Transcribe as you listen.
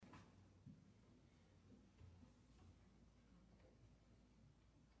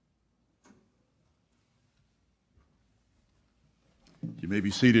may be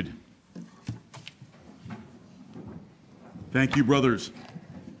seated. Thank you, brothers.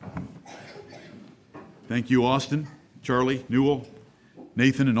 Thank you, Austin, Charlie, Newell,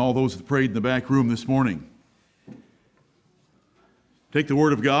 Nathan, and all those that prayed in the back room this morning. Take the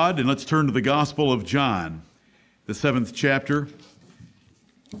Word of God and let's turn to the Gospel of John, the 7th chapter.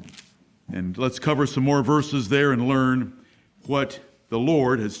 And let's cover some more verses there and learn what the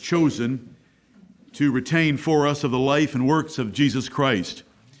Lord has chosen to retain for us of the life and works of Jesus Christ.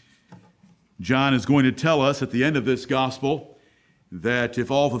 John is going to tell us at the end of this gospel that if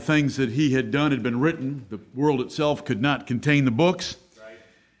all the things that he had done had been written, the world itself could not contain the books. Right.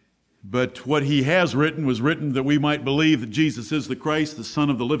 But what he has written was written that we might believe that Jesus is the Christ, the Son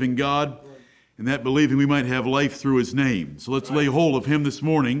of the living God, and that believing we might have life through his name. So let's lay hold of him this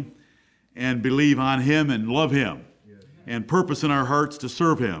morning and believe on him and love him and purpose in our hearts to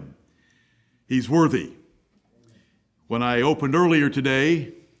serve him. He's worthy. When I opened earlier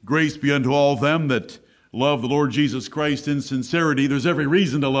today, grace be unto all them that love the Lord Jesus Christ in sincerity, there's every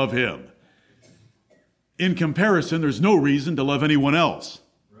reason to love him. In comparison, there's no reason to love anyone else.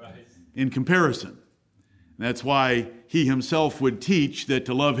 Right. In comparison. That's why he himself would teach that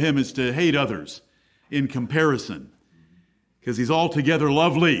to love him is to hate others in comparison. Because he's altogether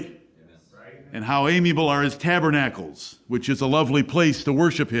lovely. And how amiable are his tabernacles, which is a lovely place to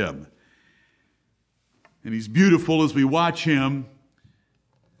worship him. And he's beautiful as we watch him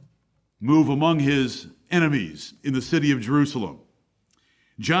move among his enemies in the city of Jerusalem.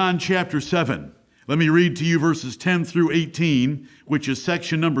 John chapter 7. Let me read to you verses 10 through 18, which is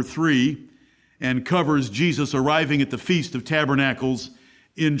section number 3, and covers Jesus arriving at the Feast of Tabernacles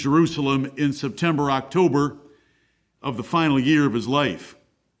in Jerusalem in September, October of the final year of his life.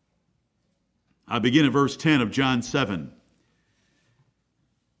 I begin at verse 10 of John 7.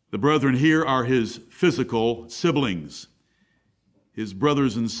 The brethren here are his physical siblings, his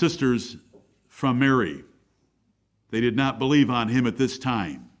brothers and sisters from Mary. They did not believe on him at this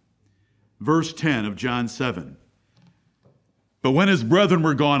time. Verse 10 of John 7. But when his brethren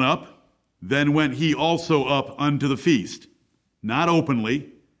were gone up, then went he also up unto the feast, not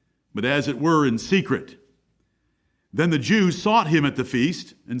openly, but as it were in secret. Then the Jews sought him at the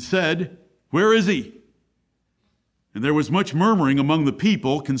feast and said, Where is he? And there was much murmuring among the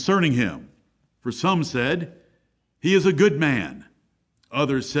people concerning him. For some said, He is a good man.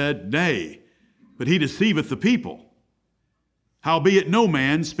 Others said, Nay, but he deceiveth the people. Howbeit no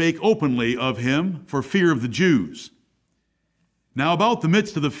man spake openly of him for fear of the Jews. Now about the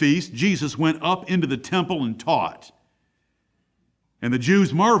midst of the feast, Jesus went up into the temple and taught. And the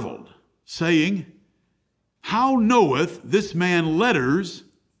Jews marveled, saying, How knoweth this man letters,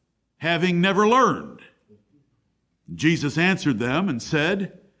 having never learned? Jesus answered them and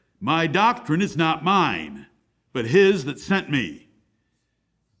said, My doctrine is not mine, but his that sent me.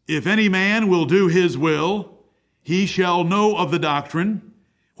 If any man will do his will, he shall know of the doctrine,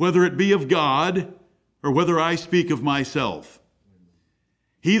 whether it be of God, or whether I speak of myself.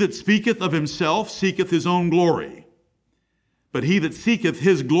 He that speaketh of himself seeketh his own glory. But he that seeketh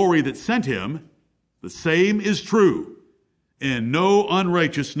his glory that sent him, the same is true, and no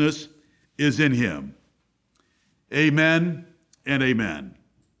unrighteousness is in him. Amen and amen.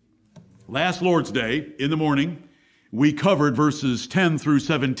 Last Lord's Day, in the morning, we covered verses 10 through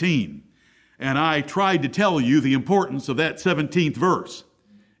 17, and I tried to tell you the importance of that 17th verse.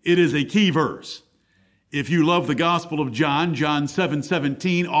 It is a key verse. If you love the Gospel of John, John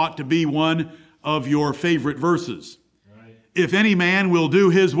 7:17 ought to be one of your favorite verses. Right. If any man will do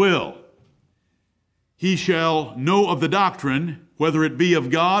his will, he shall know of the doctrine, whether it be of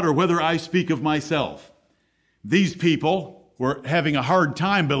God or whether I speak of myself. These people were having a hard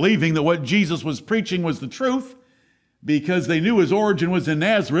time believing that what Jesus was preaching was the truth because they knew his origin was in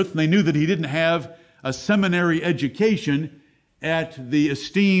Nazareth and they knew that he didn't have a seminary education at the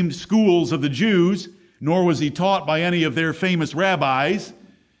esteemed schools of the Jews, nor was he taught by any of their famous rabbis.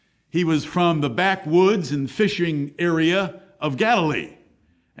 He was from the backwoods and fishing area of Galilee.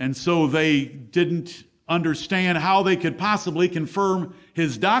 And so they didn't understand how they could possibly confirm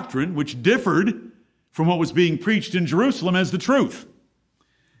his doctrine, which differed from what was being preached in Jerusalem as the truth.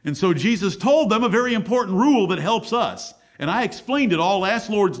 And so Jesus told them a very important rule that helps us. And I explained it all last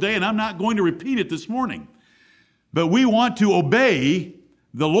Lord's Day, and I'm not going to repeat it this morning. But we want to obey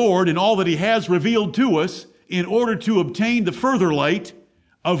the Lord in all that he has revealed to us in order to obtain the further light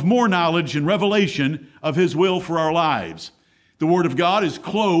of more knowledge and revelation of his will for our lives. The Word of God is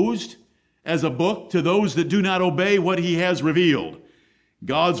closed as a book to those that do not obey what he has revealed.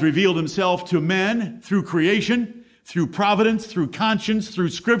 God's revealed himself to men through creation, through providence, through conscience, through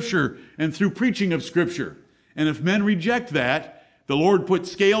Scripture, and through preaching of Scripture. And if men reject that, The Lord puts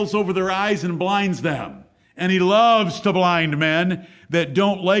scales over their eyes and blinds them. And he loves to blind men that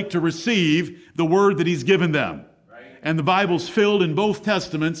don't like to receive the word that he's given them. Right. And the Bible's filled in both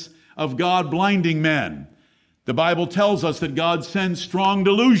testaments of God blinding men. The Bible tells us that God sends strong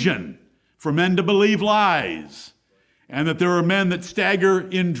delusion for men to believe lies. And that there are men that stagger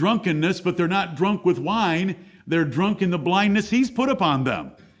in drunkenness, but they're not drunk with wine. They're drunk in the blindness he's put upon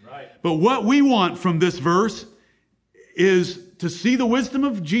them. Right. But what we want from this verse is to see the wisdom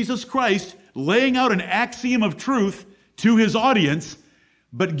of Jesus Christ laying out an axiom of truth to his audience,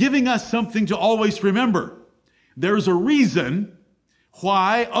 but giving us something to always remember. There's a reason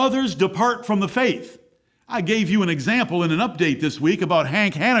why others depart from the faith. I gave you an example in an update this week about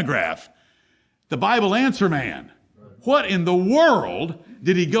Hank Hanegraaff, the Bible answer man. What in the world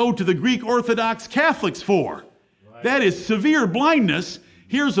did he go to the Greek Orthodox Catholics for? That is severe blindness.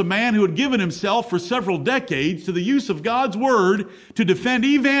 Here's a man who had given himself for several decades to the use of God's Word to defend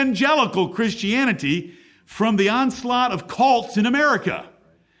evangelical Christianity from the onslaught of cults in America.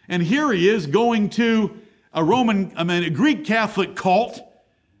 And here he is going to a Greek Catholic cult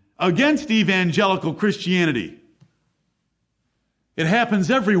against evangelical Christianity. It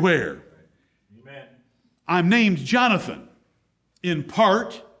happens everywhere. Amen. I'm named Jonathan, in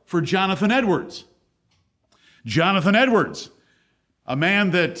part for Jonathan Edwards. Jonathan Edwards, a man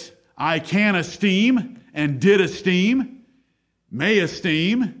that I can esteem and did esteem, may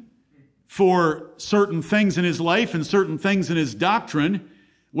esteem for certain things in his life and certain things in his doctrine,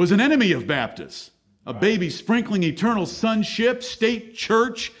 was an enemy of Baptists, a baby sprinkling eternal sonship, state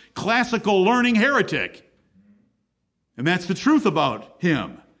church, classical learning heretic. And that's the truth about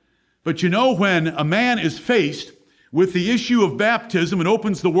him. But you know, when a man is faced with the issue of baptism and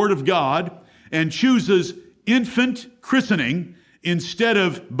opens the Word of God and chooses infant christening instead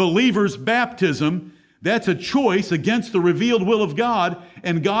of believer's baptism, that's a choice against the revealed will of God,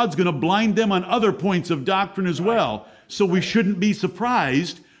 and God's going to blind them on other points of doctrine as well. So we shouldn't be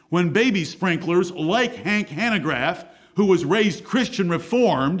surprised when baby sprinklers like Hank Hanegraaff, who was raised Christian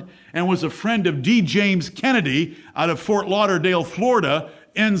Reformed and was a friend of D. James Kennedy out of Fort Lauderdale, Florida,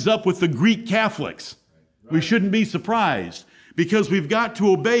 ends up with the Greek Catholics. We shouldn't be surprised, because we've got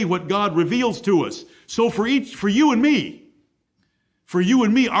to obey what God reveals to us. So for you and me,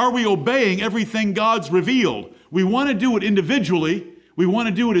 are we obeying everything God's revealed? We want to do it individually, we want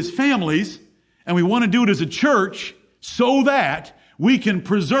to do it as families, and we want to do it as a church so that we can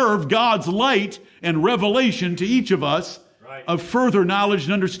preserve God's light and revelation to each of us of further knowledge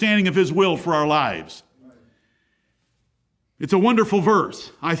and understanding of His will for our lives. It's a wonderful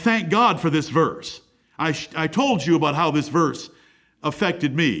verse. I thank God for this verse. I told you about how this verse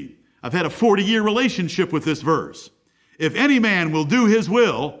affected me. I've had a 40-year relationship with this verse. If any man will do his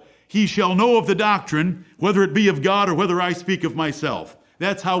will, he shall know of the doctrine, whether it be of God or whether I speak of myself.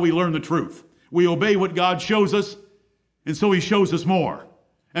 That's how we learn the truth. We obey what God shows us, and so He shows us more.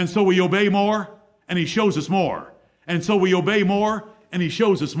 And so we obey more, and He shows us more. And so we obey more, and He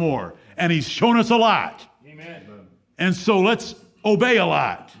shows us more. And He's shown us a lot. Amen. And so let's obey a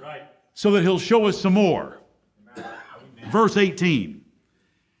lot, right, so that He'll show us some more. Amen. Verse 18.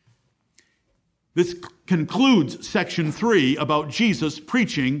 This concludes section 3 about Jesus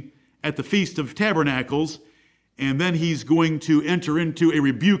preaching at the Feast of Tabernacles, and then He's going to enter into a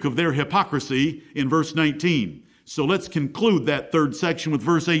rebuke of their hypocrisy in verse 19. So let's conclude that third section with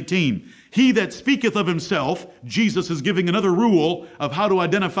verse 18. He that speaketh of himself, Jesus is giving another rule of how to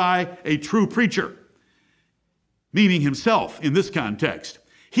identify a true preacher, meaning himself in this context.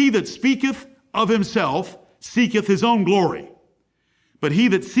 He that speaketh of himself seeketh his own glory. But he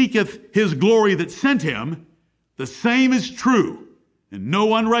that seeketh his glory that sent him, the same is true, and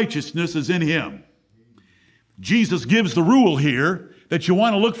no unrighteousness is in him. Jesus gives the rule here that you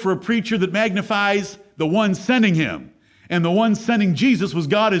want to look for a preacher that magnifies the one sending him. And the one sending Jesus was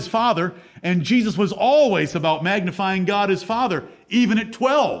God His Father, and Jesus was always about magnifying God His Father, even at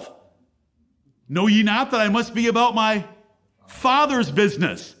 12. Know ye not that I must be about my Father's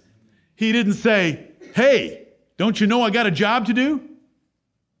business? He didn't say, hey, don't you know I got a job to do?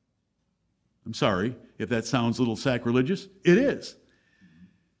 I'm sorry if that sounds a little sacrilegious. It is.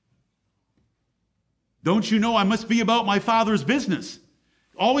 Don't you know I must be about my Father's business?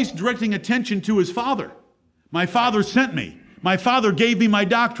 Always directing attention to His Father. My Father sent me. My Father gave me my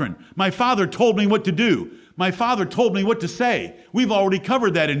doctrine. My Father told me what to do. My Father told me what to say. We've already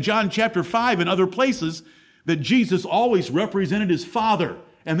covered that in John chapter 5 and other places, that Jesus always represented His Father.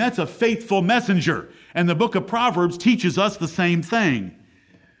 And that's a faithful messenger. And the book of Proverbs teaches us the same thing.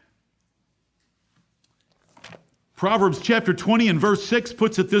 Proverbs chapter 20 and verse 6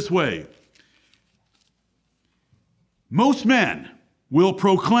 puts it this way. Most men will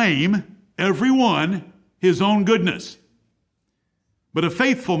proclaim, every one, his own goodness. But a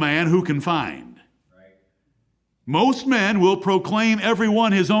faithful man who can find? Right. Most men will proclaim, every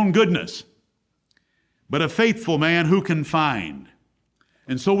one, his own goodness. But a faithful man who can find?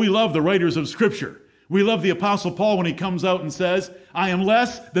 And so we love the writers of Scripture. We love the Apostle Paul when he comes out and says, I am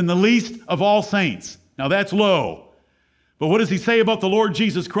less than the least of all saints. Now that's low. But what does he say about the Lord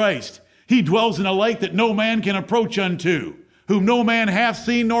Jesus Christ? He dwells in a light that no man can approach unto, whom no man hath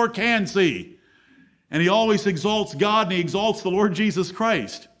seen nor can see. And he always exalts God and he exalts the Lord Jesus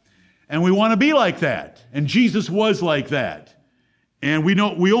Christ. And we want to be like that. And Jesus was like that. And we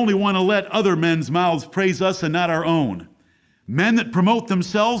only want to let other men's mouths praise us and not our own. Men that promote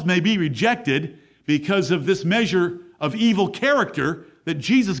themselves may be rejected because of this measure of evil character that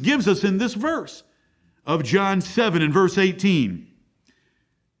Jesus gives us in this verse of John 7 and verse 18.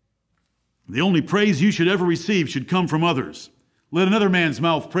 The only praise you should ever receive should come from others. Let another man's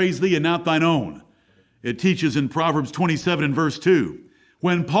mouth praise thee and not thine own. It teaches in Proverbs 27 and verse 2.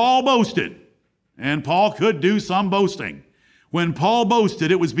 When Paul boasted, and Paul could do some boasting, when Paul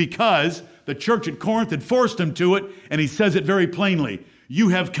boasted, it was because the church at Corinth had forced him to it, and he says it very plainly. You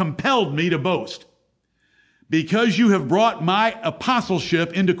have compelled me to boast. Because you have brought my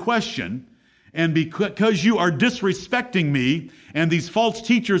apostleship into question, and because you are disrespecting me, and these false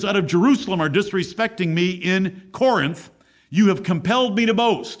teachers out of Jerusalem are disrespecting me in Corinth, you have compelled me to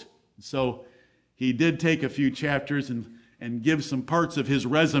boast. So he did take a few chapters and give some parts of his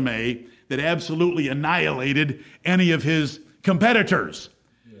resume that absolutely annihilated any of his competitors.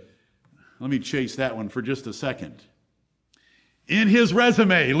 Let me chase that one for just a second. In his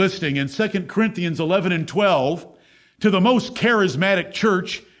resume listing in 2 Corinthians 11 and 12, to the most charismatic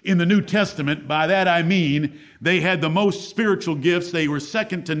church in the New Testament, by that I mean they had the most spiritual gifts. They were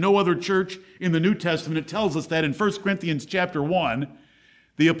second to no other church in the New Testament. It tells us that in 1 Corinthians chapter 1,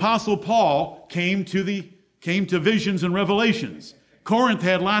 the Apostle Paul came to visions and revelations. Corinth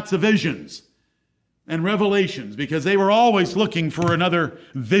had lots of visions and revelations because they were always looking for another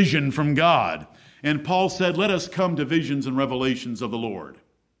vision from God. And Paul said, let us come to visions and revelations of the Lord.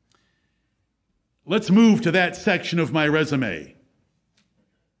 Let's move to that section of my resume.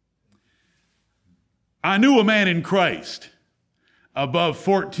 I knew a man in Christ above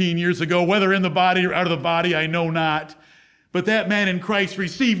 14 years ago, whether in the body or out of the body, I know not. But that man in Christ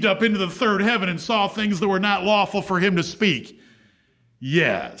received up into the third heaven and saw things that were not lawful for him to speak.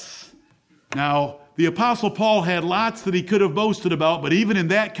 Yes. Now, the Apostle Paul had lots that he could have boasted about, but even in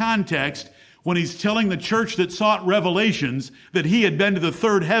that context, when he's telling the church that sought revelations that he had been to the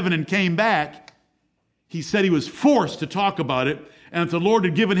third heaven and came back, he said he was forced to talk about it, and that the Lord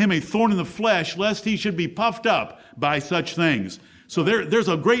had given him a thorn in the flesh, lest he should be puffed up by such things. So there's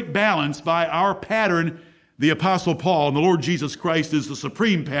a great balance by our pattern, the Apostle Paul, and the Lord Jesus Christ is the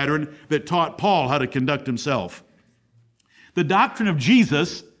supreme pattern that taught Paul how to conduct himself. The doctrine of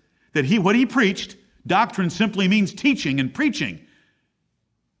Jesus, what he preached, doctrine simply means teaching and preaching.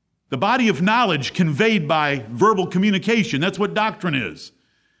 The body of knowledge conveyed by verbal communication, that's what doctrine is.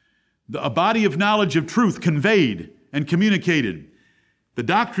 A body of knowledge of truth conveyed and communicated. The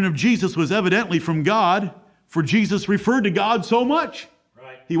doctrine of Jesus was evidently from God, for Jesus referred to God so much.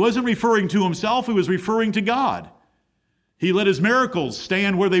 Right. He wasn't referring to himself, he was referring to God. He let his miracles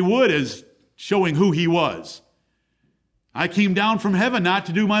stand where they would as showing who he was. I came down from heaven not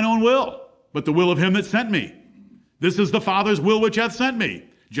to do mine own will, but the will of him that sent me. This is the Father's will which hath sent me.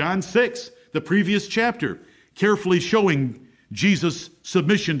 John 6, the previous chapter, carefully showing Jesus'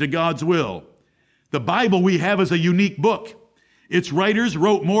 submission to God's will. The Bible we have is a unique book. Its writers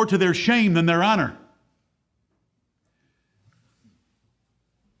wrote more to their shame than their honor.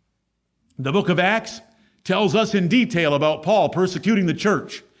 The book of Acts tells us in detail about Paul persecuting the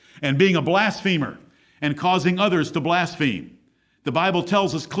church and being a blasphemer and causing others to blaspheme. The Bible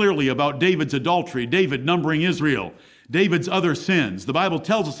tells us clearly about David's adultery, David numbering Israel, David's other sins. The Bible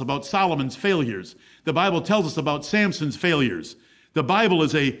tells us about Solomon's failures. The Bible tells us about Samson's failures. The Bible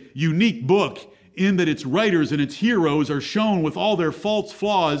is a unique book in that its writers and its heroes are shown with all their faults,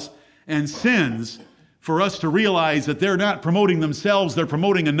 flaws, and sins for us to realize that they're not promoting themselves, they're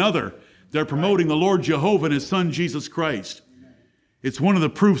promoting another. They're promoting the Lord Jehovah and his Son, Jesus Christ. It's one of the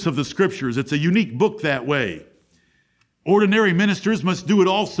proofs of the Scriptures. It's a unique book that way. Ordinary ministers must do it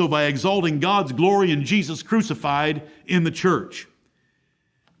also by exalting God's glory in Jesus crucified in the church.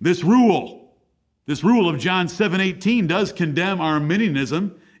 This rule of John 7:18 does condemn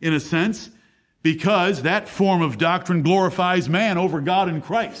Arminianism in a sense, because that form of doctrine glorifies man over God and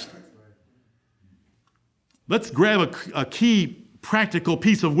Christ. Let's grab a key practical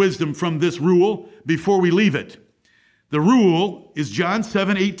piece of wisdom from this rule before we leave it. The rule is John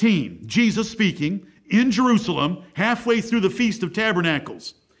 7:18. Jesus speaking in Jerusalem, halfway through the Feast of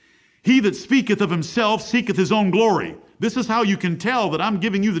Tabernacles. He that speaketh of himself seeketh his own glory. This is how you can tell that I'm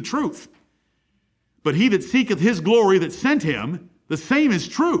giving you the truth. But he that seeketh his glory that sent him, the same is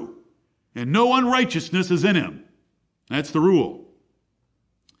true, and no unrighteousness is in him. That's the rule.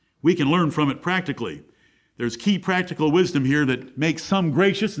 We can learn from it practically. There's key practical wisdom here that makes some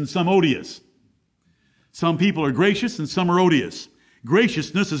gracious and some odious. Some people are gracious and some are odious.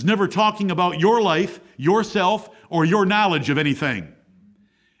 Graciousness is never talking about your life, yourself, or your knowledge of anything.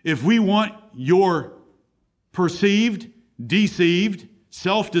 If we want your perceived, deceived,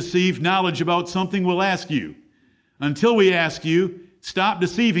 self-deceived knowledge about something, we'll ask you. Until we ask you, stop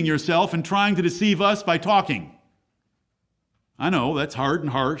deceiving yourself and trying to deceive us by talking. I know, that's hard and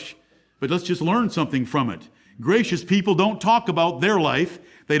harsh, but let's just learn something from it. Gracious people don't talk about their life.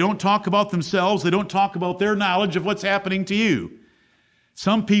 They don't talk about themselves. They don't talk about their knowledge of what's happening to you.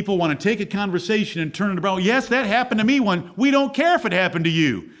 Some people want to take a conversation and turn it around. Yes, that happened to me one. We don't care if it happened to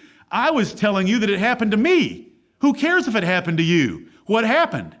you. I was telling you that it happened to me. Who cares if it happened to you? What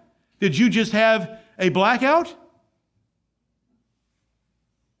happened? Did you just have a blackout?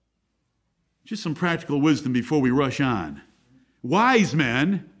 Just some practical wisdom before we rush on. Wise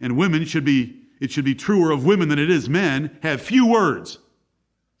men and women it should be truer of women than it is men, have few words.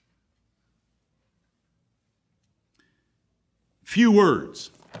 Few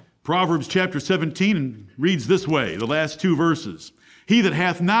words. Proverbs chapter 17 reads this way, the last two verses. He that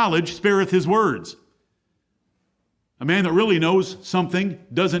hath knowledge spareth his words. A man that really knows something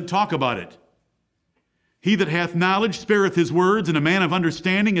doesn't talk about it. He that hath knowledge spareth his words, and a man of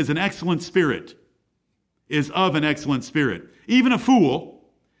understanding is of an excellent spirit. Even a fool,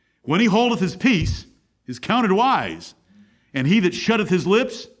 when he holdeth his peace, is counted wise, and he that shutteth his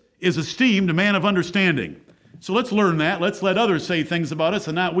lips is esteemed a man of understanding. So let's learn that. Let's let others say things about us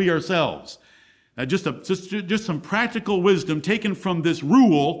and not we ourselves. Just some practical wisdom taken from this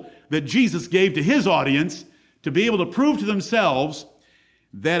rule that Jesus gave to his audience to be able to prove to themselves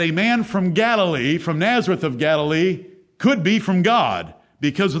that a man from Galilee, from Nazareth of Galilee, could be from God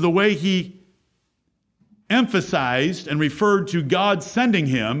because of the way he emphasized and referred to God sending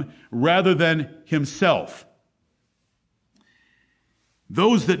him rather than himself.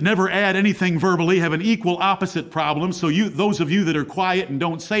 Those that never add anything verbally have an equal opposite problem. So those of you that are quiet and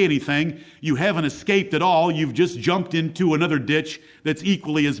don't say anything, you haven't escaped at all. You've just jumped into another ditch that's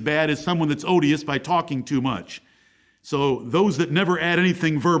equally as bad as someone that's odious by talking too much. So those that never add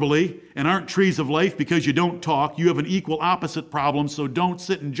anything verbally and aren't trees of life because you don't talk, you have an equal opposite problem. So don't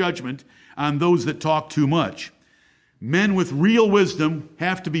sit in judgment on those that talk too much. Men with real wisdom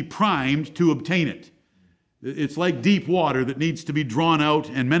have to be primed to obtain it. It's like deep water that needs to be drawn out,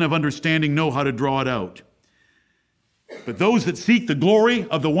 and men of understanding know how to draw it out. But those that seek the glory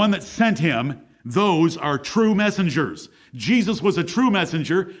of the one that sent him, those are true messengers. Jesus was a true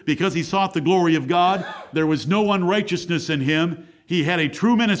messenger because he sought the glory of God. There was no unrighteousness in him. He had a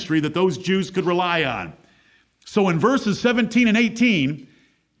true ministry that those Jews could rely on. So in verses 17 and 18,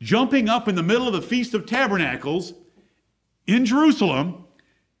 jumping up in the middle of the Feast of Tabernacles in Jerusalem,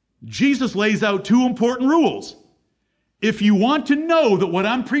 Jesus lays out two important rules. If you want to know that what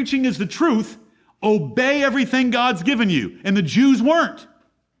I'm preaching is the truth, obey everything God's given you. And the Jews weren't.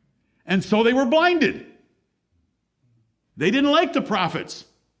 And so they were blinded. They didn't like the prophets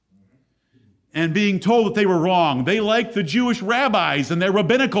and being told that they were wrong. They liked the Jewish rabbis and their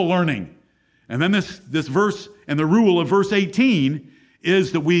rabbinical learning. And then this verse and the rule of verse 18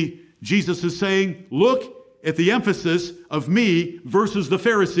 is that Jesus is saying, look at the emphasis of me versus the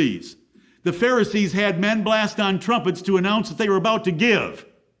Pharisees. The Pharisees had men blast on trumpets to announce that they were about to give.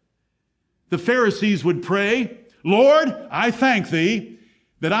 The Pharisees would pray, Lord, I thank thee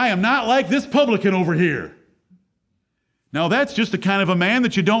that I am not like this publican over here. Now that's just the kind of a man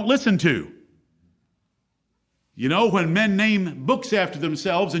that you don't listen to. You know, when men name books after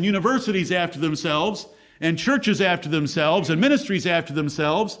themselves and universities after themselves and churches after themselves and ministries after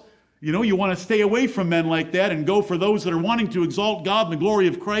themselves, you know, you want to stay away from men like that and go for those that are wanting to exalt God and the glory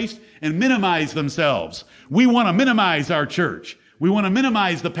of Christ and minimize themselves. We want to minimize our church. We want to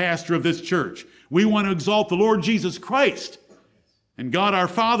minimize the pastor of this church. We want to exalt the Lord Jesus Christ and God our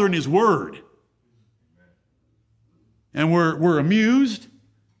Father and his word. And we're amused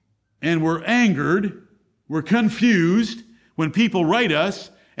and we're angered, we're confused when people write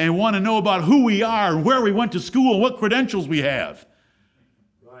us and want to know about who we are and where we went to school and what credentials we have.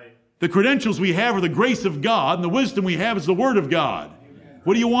 The credentials we have are the grace of God, and the wisdom we have is the Word of God. Amen.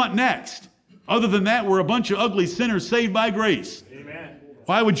 What do you want next? Other than that, we're a bunch of ugly sinners saved by grace. Amen.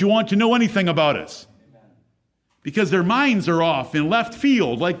 Why would you want to know anything about us? Amen. because their minds are off in left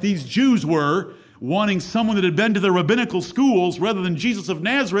field, like these Jews were, wanting someone that had been to the rabbinical schools rather than Jesus of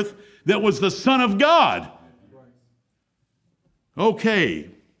Nazareth that was the Son of God.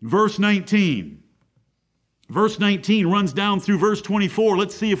 Okay, verse 19. Verse 19 runs down through verse 24.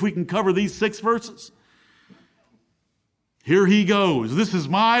 Let's see if we can cover these 6 verses. Here he goes. This is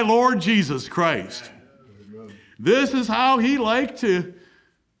my Lord Jesus Christ. This is how he liked to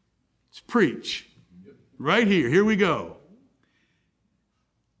preach. Right here. Here we go.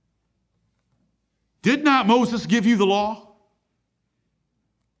 Did not Moses give you the law?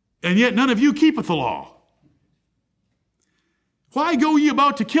 And yet none of you keepeth the law. Why go ye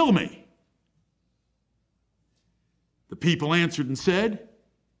about to kill me? The people answered and said,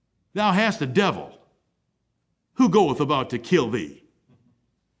 Thou hast a devil. Who goeth about to kill thee?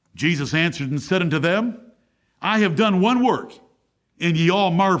 Jesus answered and said unto them, I have done one work, and ye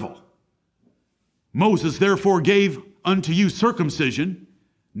all marvel. Moses therefore gave unto you circumcision,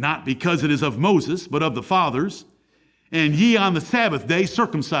 not because it is of Moses, but of the fathers, and ye on the Sabbath day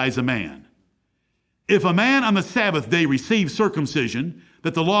circumcise a man. If a man on the Sabbath day receive circumcision,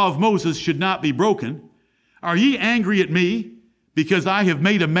 that the law of Moses should not be broken, are ye angry at me, because I have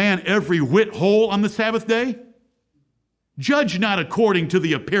made a man every whit whole on the Sabbath day? Judge not according to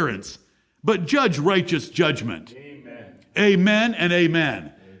the appearance, but judge righteous judgment. Amen. Amen and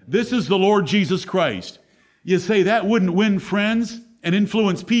amen. This is the Lord Jesus Christ. You say that wouldn't win friends and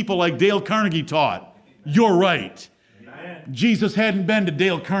influence people like Dale Carnegie taught. You're right. Amen. Jesus hadn't been to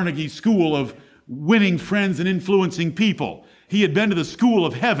Dale Carnegie's school of winning friends and influencing people. He had been to the school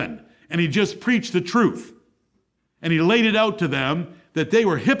of heaven, and he just preached the truth. And he laid it out to them that they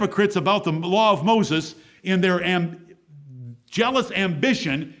were hypocrites about the law of Moses in their jealous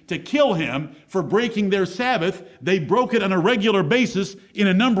ambition to kill him for breaking their Sabbath. They broke it on a regular basis in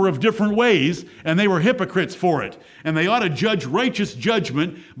a number of different ways, and they were hypocrites for it. And they ought to judge righteous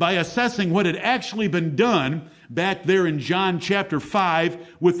judgment by assessing what had actually been done back there in John chapter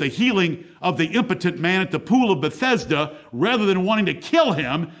 5 with the healing of the impotent man at the pool of Bethesda, rather than wanting to kill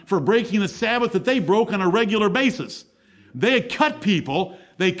him for breaking the Sabbath that they broke on a regular basis. They had cut people.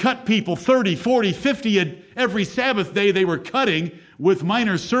 They cut people 30, 40, 50 every Sabbath day. They were cutting with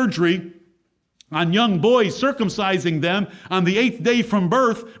minor surgery on young boys, circumcising them on the 8th day from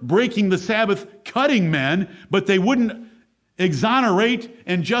birth, breaking the Sabbath, cutting men, but they wouldn't exonerate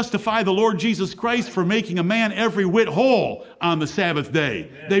and justify the Lord Jesus Christ for making a man every whit whole on the Sabbath day.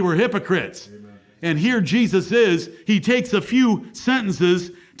 Amen. They were hypocrites. Amen. And here Jesus is. He takes a few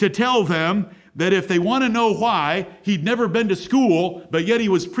sentences to tell them that if they want to know why he'd never been to school, but yet he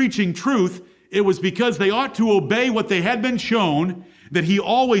was preaching truth, it was because they ought to obey what they had been shown, that he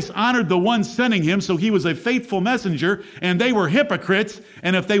always honored the one sending him, so he was a faithful messenger, and they were hypocrites,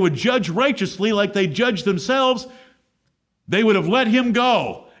 and if they would judge righteously like they judged themselves, they would have let him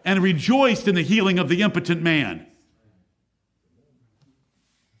go and rejoiced in the healing of the impotent man.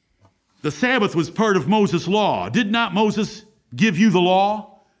 The Sabbath was part of Moses' law. Did not Moses give you the law?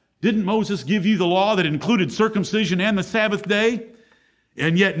 Didn't Moses give you the law that included circumcision and the Sabbath day?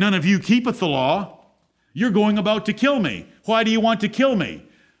 And yet none of you keepeth the law. You're going about to kill me. Why do you want to kill me?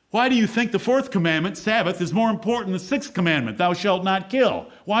 Why do you think the 4th commandment, Sabbath, is more important than the 6th commandment, thou shalt not kill?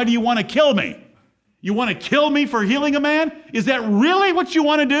 Why do you want to kill me? You want to kill me for healing a man? Is that really what you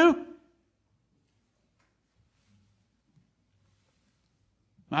want to do?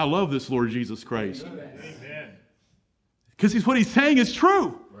 I love this Lord Jesus Christ. Because what he's saying is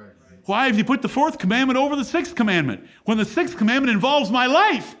true. Why have you put the 4th commandment over the 6th commandment when the 6th commandment involves my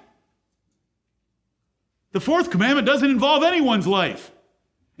life? The 4th commandment doesn't involve anyone's life.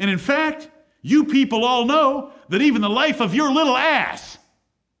 And in fact, you people all know that even the life of your little ass,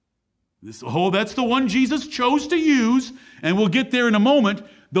 that's the one Jesus chose to use, and we'll get there in a moment,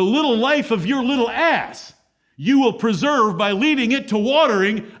 the little life of your little ass, you will preserve by leading it to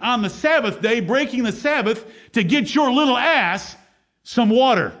watering on the Sabbath day, breaking the Sabbath to get your little ass some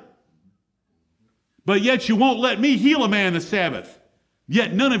water. But yet you won't let me heal a man the Sabbath.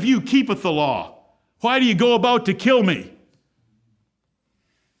 Yet none of you keepeth the law. Why do you go about to kill me?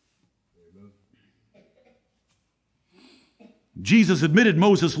 Jesus admitted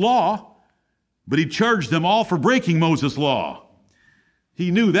Moses' law, but he charged them all for breaking Moses' law. He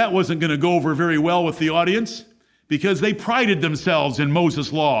knew that wasn't going to go over very well with the audience because they prided themselves in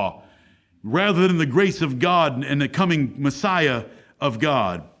Moses' law rather than the grace of God and the coming Messiah of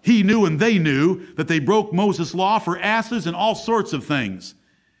God. He knew and they knew that they broke Moses' law for asses and all sorts of things.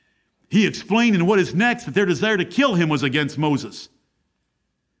 He explained in what is next that their desire to kill him was against Moses.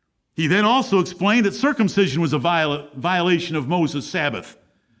 He then also explained that circumcision was a violation of Moses' Sabbath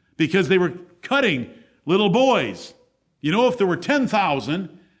because they were cutting little boys. You know, if there were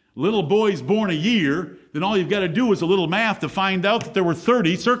 10,000 little boys born a year, then all you've got to do is a little math to find out that there were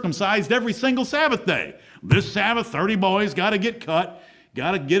 30 circumcised every single Sabbath day. This Sabbath, 30 boys got to get cut,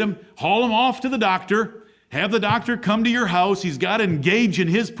 got to get them, haul them off to the doctor, have the doctor come to your house. He's got to engage in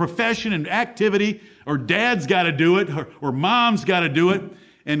his profession and activity, or dad's got to do it, or mom's got to do it,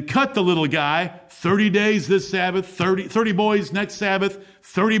 and cut the little guy 30 days this Sabbath, 30 boys next Sabbath,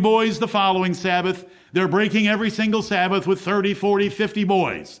 30 boys the following Sabbath. They're breaking every single Sabbath with 30, 40, 50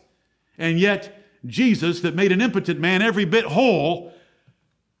 boys. And yet, Jesus, that made an impotent man every bit whole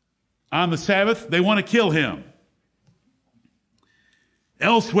on the Sabbath, they want to kill him.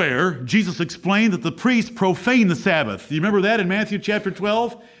 Elsewhere, Jesus explained that the priests profane the Sabbath. Do you remember that in Matthew chapter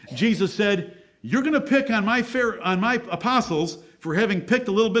 12? Jesus said, you're going to pick on my apostles for having picked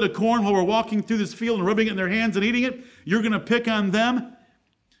a little bit of corn while we're walking through this field and rubbing it in their hands and eating it. You're going to pick on them.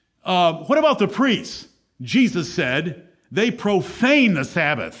 What about the priests? Jesus said, they profane the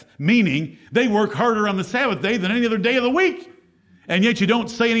Sabbath, meaning they work harder on the Sabbath day than any other day of the week. And yet you don't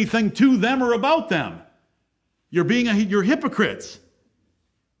say anything to them or about them. You're hypocrites.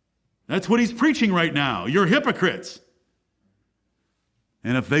 That's what he's preaching right now. You're hypocrites.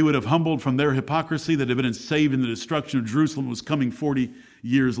 And if they would have humbled from their hypocrisy, that had been saved in the destruction of Jerusalem was coming 40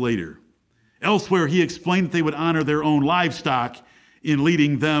 years later. Elsewhere, he explained that they would honor their own livestock in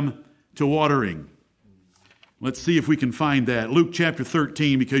leading them to watering. Let's see if we can find that. Luke chapter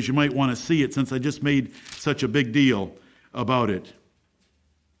 13, because you might want to see it since I just made such a big deal about it.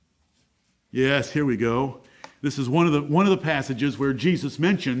 Yes, here we go. This is one of the passages where Jesus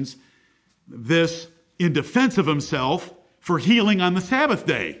mentions this in defense of himself for healing on the Sabbath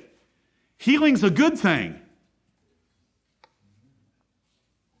day. Healing's a good thing.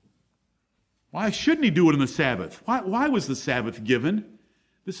 Why shouldn't he do it on the Sabbath? Why was the Sabbath given?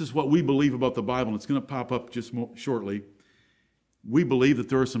 This is what we believe about the Bible, and it's going to pop up just shortly. We believe that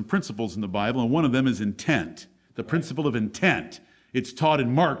there are some principles in the Bible, and one of them is intent, the principle of intent. It's taught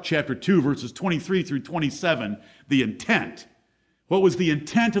in Mark chapter 2, verses 23 through 27, the intent. What was the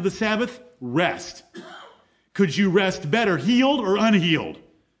intent of the Sabbath? Rest. Could you rest better, healed or unhealed?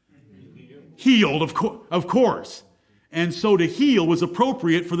 Healed, of course. And so to heal was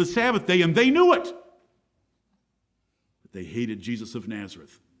appropriate for the Sabbath day, and they knew it. But they hated Jesus of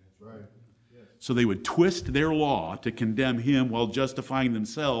Nazareth. That's right. Yes. So they would twist their law to condemn him while justifying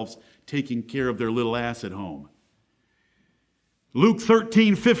themselves taking care of their little ass at home. Luke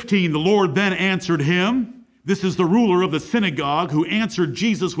 13:15, the Lord then answered him. This is the ruler of the synagogue who answered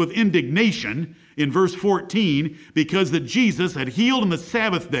Jesus with indignation in verse 14, because that Jesus had healed on the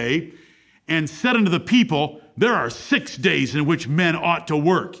Sabbath day and said unto the people, there are 6 days in which men ought to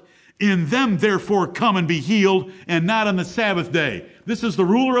work. In them, therefore, come and be healed, and not on the Sabbath day. This is the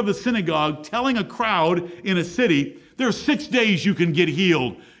ruler of the synagogue telling a crowd in a city, there are 6 days you can get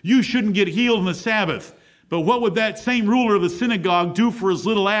healed. You shouldn't get healed on the Sabbath. But what would that same ruler of the synagogue do for his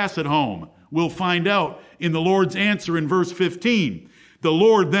little ass at home? We'll find out in the Lord's answer in verse 15. The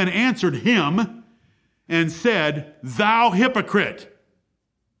Lord then answered him and said, thou hypocrite,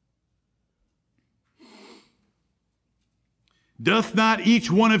 doth not each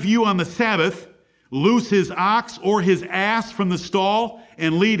one of you on the Sabbath loose his ox or his ass from the stall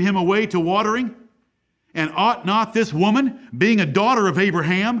and lead him away to watering? And ought not this woman, being a daughter of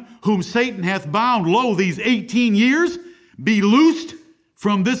Abraham, whom Satan hath bound, lo, these 18 years, be loosed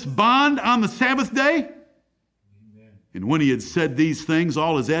from this bond on the Sabbath day? Amen. And when he had said these things,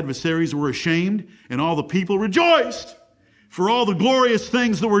 all his adversaries were ashamed, and all the people rejoiced for all the glorious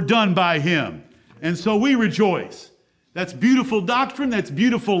things that were done by him. And so we rejoice. That's beautiful doctrine, that's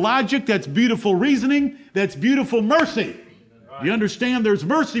beautiful logic, that's beautiful reasoning, that's beautiful mercy. You understand there's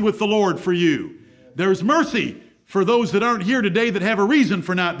mercy with the Lord for you. There's mercy for those that aren't here today that have a reason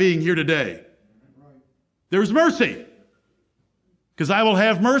for not being here today. There's mercy. Because I will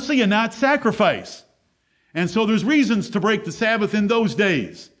have mercy and not sacrifice. And so there's reasons to break the Sabbath in those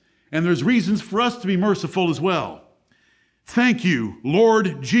days. And there's reasons for us to be merciful as well. Thank you,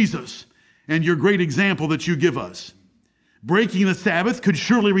 Lord Jesus, and your great example that you give us. Breaking the Sabbath could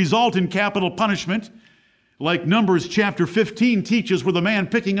surely result in capital punishment, like Numbers chapter 15 teaches, where the man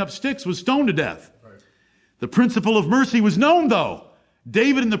picking up sticks was stoned to death. The principle of mercy was known, though.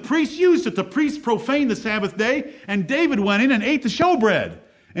 David and the priests used it. The priests profaned the Sabbath day, and David went in and ate the showbread.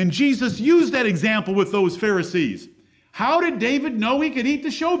 And Jesus used that example with those Pharisees. How did David know he could eat the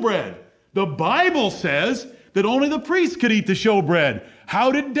showbread? The Bible says that only the priests could eat the showbread.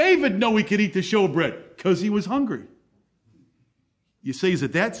 How did David know he could eat the showbread? Because he was hungry. You say, is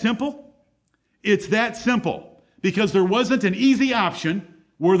it that simple? It's that simple. Because there wasn't an easy option.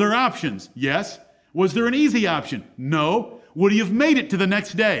 Were there options? Yes. Was there an easy option? No. Would he have made it to the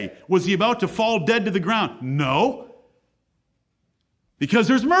next day? Was he about to fall dead to the ground? No. Because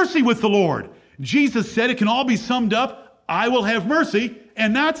there's mercy with the Lord. Jesus said it can all be summed up, I will have mercy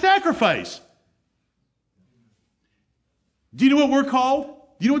and not sacrifice. Do you know what we're called?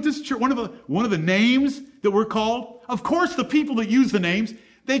 Do you know what this church, one of the names that we're called? Of course, the people that use the names,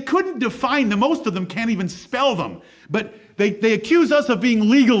 they couldn't define them. Most of them can't even spell them. But they accuse us of being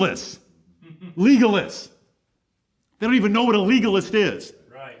legalists. Legalists. They don't even know what a legalist is.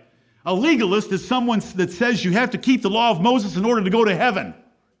 Right. A legalist is someone that says you have to keep the law of Moses in order to go to heaven.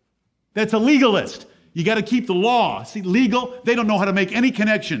 That's a legalist. You got to keep the law. See, legal, they don't know how to make any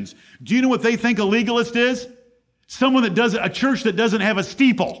connections. Do you know what they think a legalist is? Someone that does a church that doesn't have a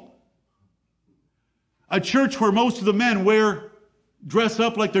steeple. A church where most of the men dress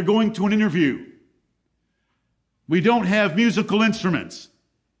up like they're going to an interview. We don't have musical instruments.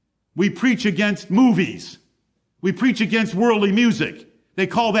 We preach against movies. We preach against worldly music. They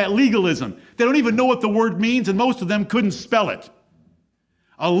call that legalism. They don't even know what the word means, and most of them couldn't spell it.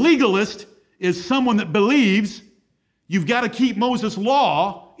 A legalist is someone that believes you've got to keep Moses'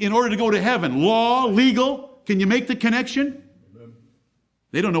 law in order to go to heaven. Law, legal. Can you make the connection? Amen.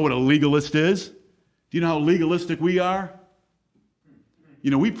 They don't know what a legalist is. Do you know how legalistic we are? You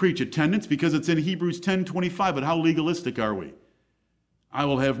know, we preach attendance because it's in Hebrews 10:25, but how legalistic are we? I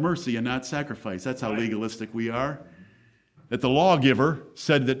will have mercy and not sacrifice. That's how legalistic we are. That the lawgiver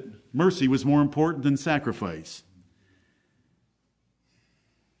said that mercy was more important than sacrifice.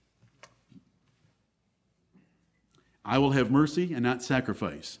 I will have mercy and not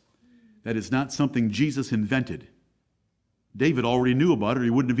sacrifice. That is not something Jesus invented. David already knew about it, or he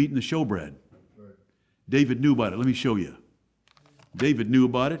wouldn't have eaten the showbread. David knew about it. Let me show you. David knew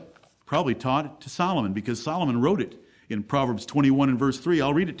about it, probably taught it to Solomon, because Solomon wrote it in Proverbs 21 and verse 3.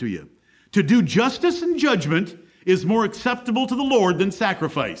 I'll read it to you. To do justice and judgment is more acceptable to the Lord than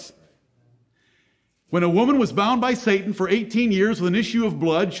sacrifice. When a woman was bound by Satan for 18 years with an issue of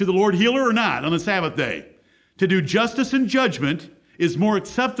blood, should the Lord heal her or not on the Sabbath day? To do justice and judgment is more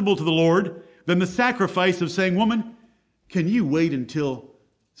acceptable to the Lord than the sacrifice of saying, woman, can you wait until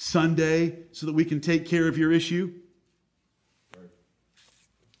Sunday so that we can take care of your issue?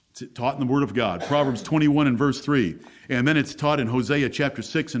 It's taught in the Word of God, Proverbs 21 and verse 3. And then it's taught in Hosea chapter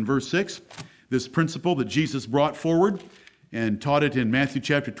 6 and verse 6, this principle that Jesus brought forward, and taught it in Matthew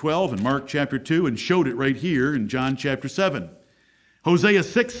chapter 12 and Mark chapter 2, and showed it right here in John chapter 7. Hosea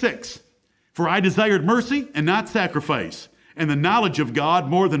 6:6. For I desired mercy and not sacrifice, and the knowledge of God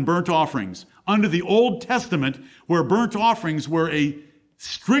more than burnt offerings. Under the Old Testament, where burnt offerings were a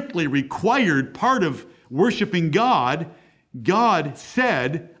strictly required part of worshiping God, God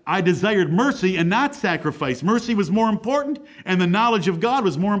said, I desired mercy and not sacrifice. Mercy was more important, and the knowledge of God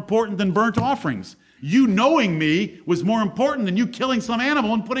was more important than burnt offerings. You knowing me was more important than you killing some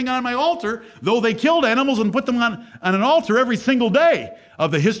animal and putting it on my altar, though they killed animals and put them on an altar every single day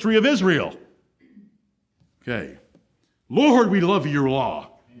of the history of Israel. Okay. Lord, we love your law.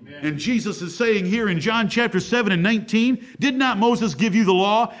 Amen. And Jesus is saying here in John chapter 7 and 19, did not Moses give you the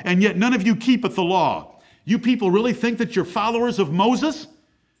law, and yet none of you keepeth the law? You people really think that you're followers of Moses?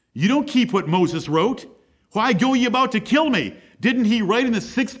 You don't keep what Moses wrote. Why go ye about to kill me? Didn't he write in the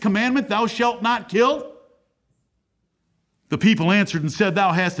 6th commandment, thou shalt not kill? The people answered and said,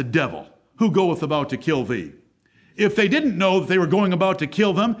 thou hast a devil. Who goeth about to kill thee? If they didn't know that they were going about to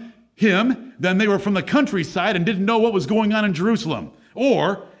kill him, then they were from the countryside and didn't know what was going on in Jerusalem.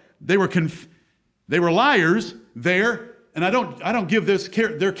 Or they were liars there, and I don't give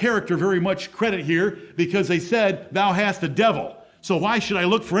their character very much credit here, because they said, thou hast a devil. So why should I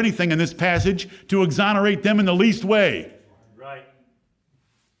look for anything in this passage to exonerate them in the least way? Right.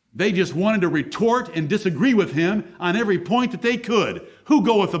 They just wanted to retort and disagree with him on every point that they could. Who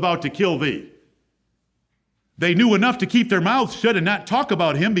goeth about to kill thee? They knew enough to keep their mouths shut and not talk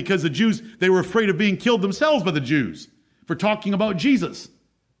about him, because the Jews, they were afraid of being killed themselves by the Jews for talking about Jesus.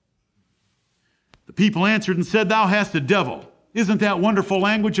 The people answered and said, thou hast a devil. Isn't that wonderful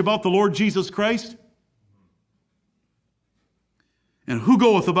language about the Lord Jesus Christ? And who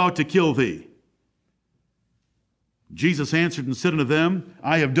goeth about to kill thee? Jesus answered and said unto them,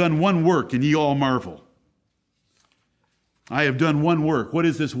 I have done one work, and ye all marvel. I have done one work. What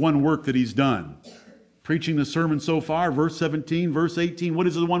is this one work that he's done? Preaching the sermon so far, verse 17, verse 18. What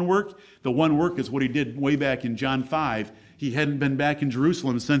is the one work? The one work is what he did way back in John 5. He hadn't been back in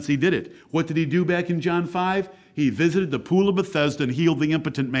Jerusalem since he did it. What did he do back in John 5? He visited the pool of Bethesda and healed the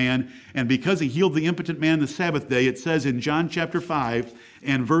impotent man. And because he healed the impotent man the Sabbath day, it says in John chapter 5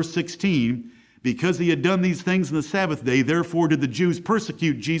 and verse 16, because he had done these things on the Sabbath day, therefore did the Jews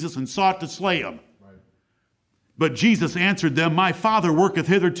persecute Jesus and sought to slay him. Right. But Jesus answered them, my Father worketh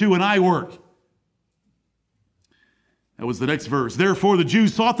hitherto, and I work. That was the next verse. Therefore the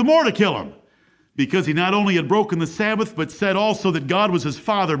Jews sought the more to kill him, because he not only had broken the Sabbath, but said also that God was his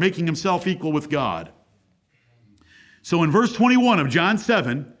Father, making himself equal with God. So in verse 21 of John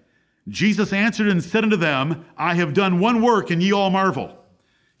 7, Jesus answered and said unto them, I have done one work, and ye all marvel.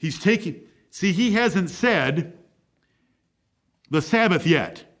 He hasn't said the Sabbath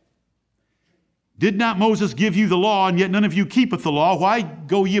yet. Did not Moses give you the law, and yet none of you keepeth the law? Why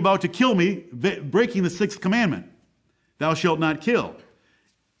go ye about to kill me, breaking the sixth commandment? Thou shalt not kill.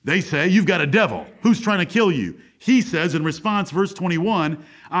 They say, you've got a devil. Who's trying to kill you? He says in response, verse 21,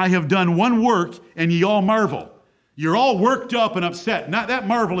 I have done one work, and ye all marvel. You're all worked up and upset. That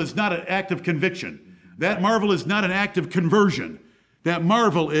marvel is not an act of conviction. That marvel is not an act of conversion. That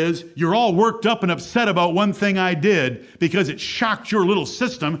marvel is you're all worked up and upset about one thing I did because it shocked your little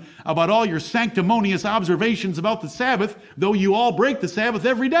system about all your sanctimonious observations about the Sabbath, though you all break the Sabbath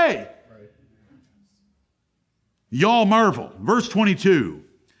every day. Y'all marvel. Verse 22,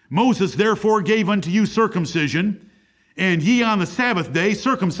 Moses therefore gave unto you circumcision, and ye on the Sabbath day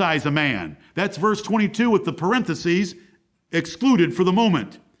circumcise a man. That's verse 22 with the parentheses excluded for the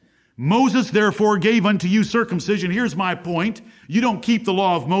moment. Moses therefore gave unto you circumcision. Here's my point. You don't keep the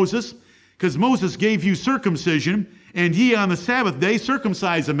law of Moses, because Moses gave you circumcision, and ye on the Sabbath day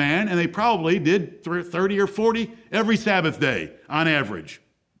circumcise a man, and they probably did 30 or 40 every Sabbath day on average.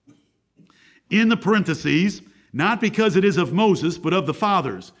 In the parentheses, not because it is of Moses, but of the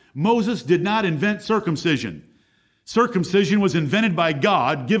fathers. Moses did not invent circumcision. Circumcision was invented by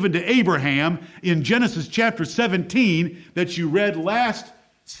God, given to Abraham in Genesis chapter 17 that you read last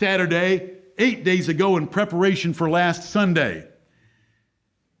Saturday, 8 days ago in preparation for last Sunday.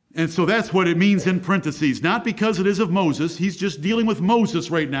 And so that's what it means in parentheses. Not because it is of Moses. He's just dealing with Moses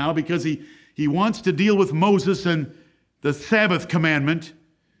right now because he wants to deal with Moses and the Sabbath commandment,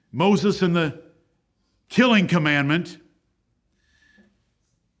 Moses and the killing commandment.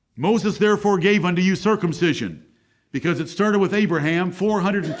 Moses therefore gave unto you circumcision, because it started with Abraham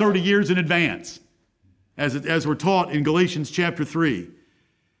 430 years in advance, as we're taught in Galatians chapter 3.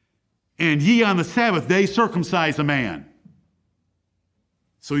 And ye on the Sabbath day circumcise a man.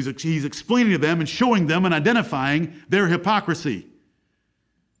 So he's explaining to them and showing them and identifying their hypocrisy.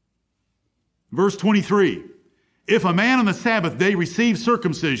 Verse 23, if a man on the Sabbath day receives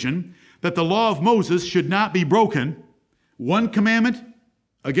circumcision, that the law of Moses should not be broken, one commandment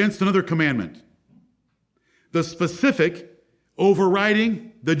against another commandment, the specific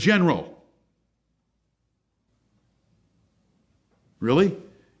overriding the general. Really?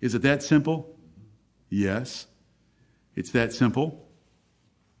 Is it that simple? Yes, it's that simple.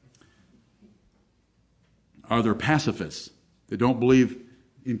 Are there pacifists that don't believe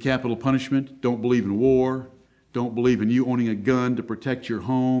in capital punishment, don't believe in war, don't believe in you owning a gun to protect your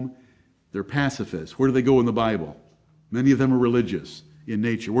home? They're pacifists. Where do they go in the Bible? Many of them are religious in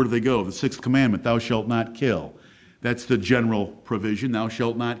nature. Where do they go? The sixth commandment, thou shalt not kill. That's the general provision, thou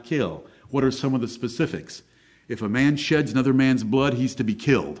shalt not kill. What are some of the specifics? If a man sheds another man's blood, he's to be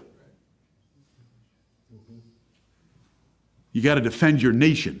killed. You got to defend your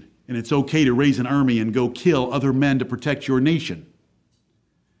nation, and it's okay to raise an army and go kill other men to protect your nation.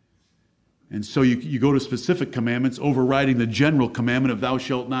 And so you go to specific commandments overriding the general commandment of thou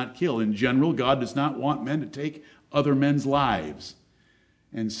shalt not kill. In general, God does not want men to take other men's lives.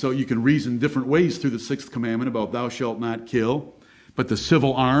 And so you can reason different ways through the sixth commandment about thou shalt not kill. But the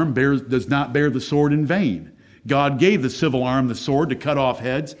civil arm does not bear the sword in vain. God gave the civil arm the sword to cut off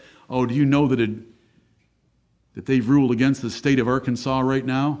heads. Oh, do you know that they've ruled against the state of Arkansas right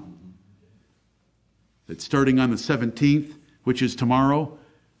now? That starting on the 17th, which is tomorrow,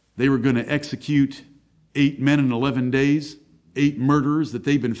 they were going to execute 8 men in 11 days, 8 murderers that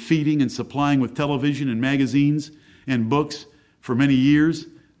they've been feeding and supplying with television and magazines and books for many years.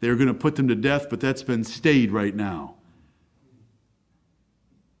 They were going to put them to death, but that's been stayed right now.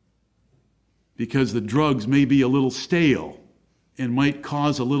 Because the drugs may be a little stale and might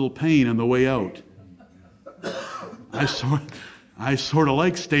cause a little pain on the way out. I sort of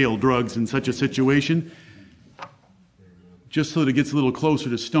like stale drugs in such a situation, just so that it gets a little closer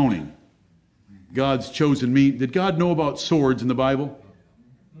to stoning. God's chosen me. Did God know about swords in the Bible?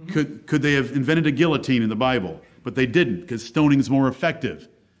 Could they have invented a guillotine in the Bible? But they didn't, because stoning is more effective.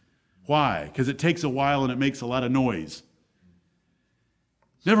 Why? Because it takes a while and it makes a lot of noise.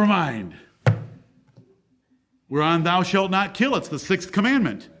 Never mind. We're on thou shalt not kill. It's the 6th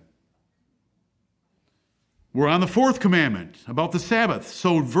commandment. We're on the 4th commandment about the Sabbath.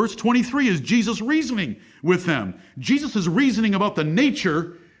 So verse 23 is Jesus reasoning with them. Jesus is reasoning about the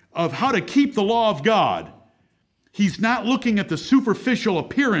nature of how to keep the law of God. He's not looking at the superficial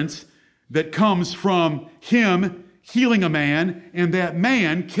appearance that comes from him healing a man and that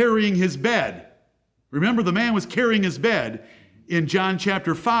man carrying his bed. Remember, the man was carrying his bed in John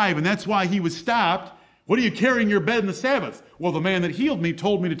chapter 5, and that's why he was stopped. What are you carrying your bed in the Sabbath? Well, the man that healed me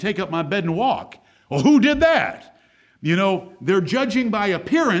told me to take up my bed and walk. Well, who did that? You know, they're judging by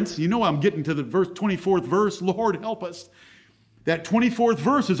appearance. You know, I'm getting to the 24th verse. Lord, help us. That 24th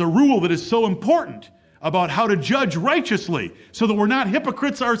verse is a rule that is so important about how to judge righteously so that we're not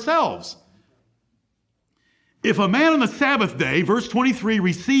hypocrites ourselves. If a man on the Sabbath day, verse 23,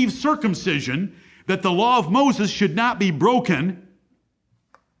 receives circumcision, that the law of Moses should not be broken,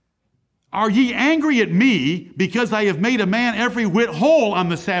 are ye angry at me because I have made a man every whit whole on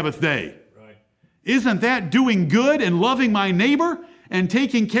the Sabbath day? Right. Isn't that doing good and loving my neighbor and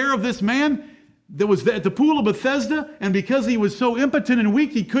taking care of this man that was at the pool of Bethesda, and because he was so impotent and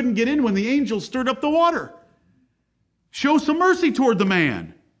weak, he couldn't get in when the angels stirred up the water? Show some mercy toward the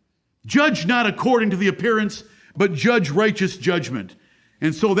man. Judge not according to the appearance, but judge righteous judgment.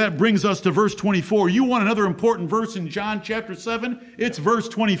 And so that brings us to verse 24. You want another important verse in John chapter 7? It's verse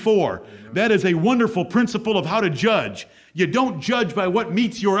 24. That is a wonderful principle of how to judge. You don't judge by what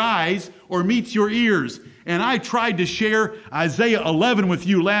meets your eyes or meets your ears. And I tried to share Isaiah 11 with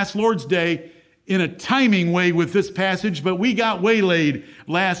you last Lord's Day in a timing way with this passage, but we got waylaid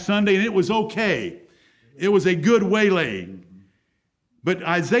last Sunday, and it was okay. It was a good waylaying. But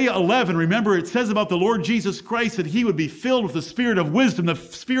Isaiah 11, remember, it says about the Lord Jesus Christ that he would be filled with the spirit of wisdom, the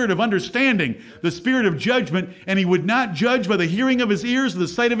spirit of understanding, the spirit of judgment, and he would not judge by the hearing of his ears or the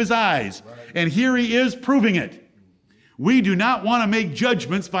sight of his eyes. Right. And here he is proving it. We do not want to make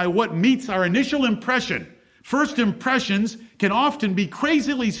judgments by what meets our initial impression. First impressions can often be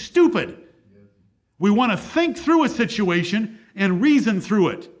crazily stupid. We want to think through a situation and reason through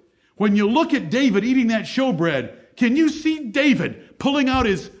it. When you look at David eating that showbread, can you see David pulling out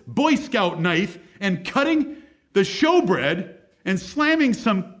his Boy Scout knife and cutting the showbread and slamming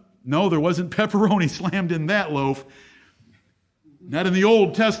some... No, there wasn't pepperoni slammed in that loaf. Not in the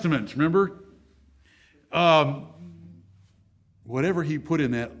Old Testament, remember? Whatever he put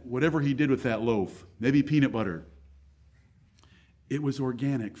in that, whatever he did with that loaf, maybe peanut butter. It was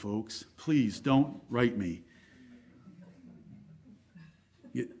organic, folks. Please don't write me.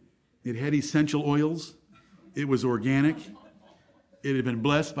 It had essential oils. It was organic. It had been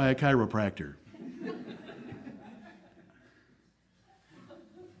blessed by a chiropractor.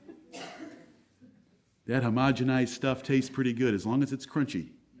 That homogenized stuff tastes pretty good as long as it's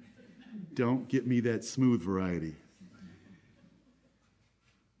crunchy. Don't get me that smooth variety.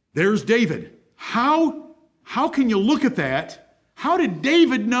 There's David. How can you look at that? How did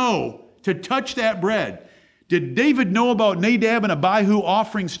David know to touch that bread? Did David know about Nadab and Abihu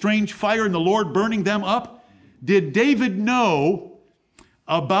offering strange fire and the Lord burning them up? Did David know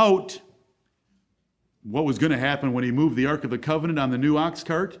about what was going to happen when he moved the Ark of the Covenant on the new ox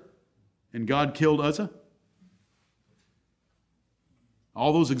cart and God killed Uzzah?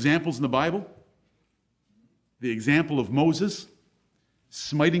 All those examples in the Bible. The example of Moses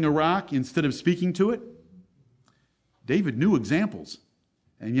smiting a rock instead of speaking to it. David knew examples,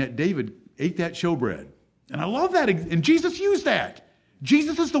 and yet David ate that showbread. And I love that, and Jesus used that.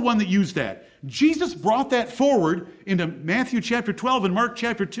 Jesus is the one that used that. Jesus brought that forward into Matthew chapter 12 and Mark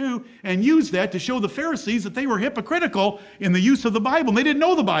chapter 2 and used that to show the Pharisees that they were hypocritical in the use of the Bible. And they didn't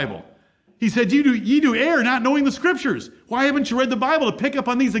know the Bible. He said, ye do err not knowing the Scriptures. Why haven't you read the Bible to pick up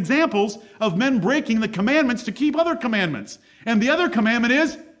on these examples of men breaking the commandments to keep other commandments? And the other commandment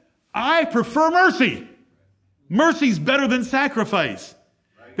is, I prefer mercy. Mercy's better than sacrifice.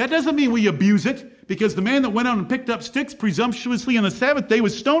 That doesn't mean we abuse it, because the man that went out and picked up sticks presumptuously on the Sabbath day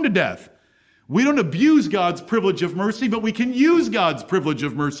was stoned to death. We don't abuse God's privilege of mercy, but we can use God's privilege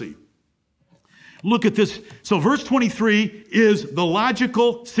of mercy. Look at this. So verse 23 is the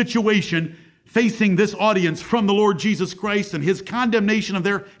logical situation facing this audience from the Lord Jesus Christ and his condemnation of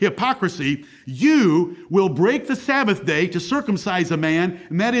their hypocrisy. You will break the Sabbath day to circumcise a man,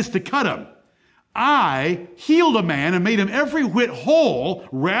 and that is to cut him. I healed a man and made him every whit whole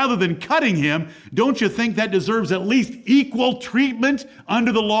rather than cutting him. Don't you think that deserves at least equal treatment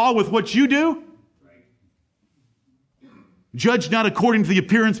under the law with what you do? Judge not according to the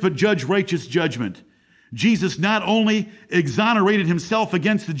appearance, but judge righteous judgment. Jesus not only exonerated himself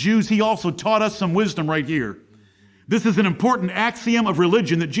against the Jews, he also taught us some wisdom right here. This is an important axiom of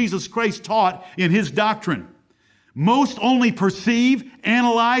religion that Jesus Christ taught in his doctrine. Most only perceive,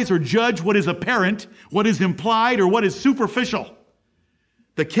 analyze, or judge what is apparent, what is implied, or what is superficial.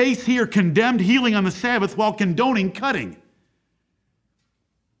 The case here condemned healing on the Sabbath while condoning cutting.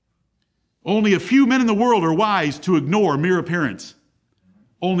 Only a few men in the world are wise to ignore mere appearance.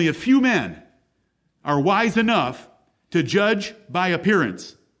 Only a few men are wise enough to judge by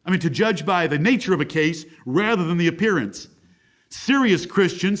appearance. To judge by the nature of a case rather than the appearance. Serious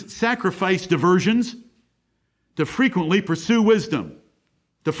Christians sacrifice diversions to frequently pursue wisdom,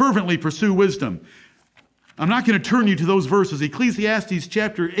 to fervently pursue wisdom. I'm not going to turn you to those verses. Ecclesiastes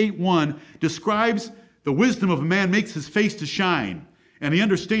chapter 8:1 describes the wisdom of a man makes his face to shine, and he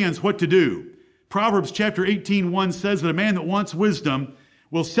understands what to do. Proverbs chapter 18:1 says that a man that wants wisdom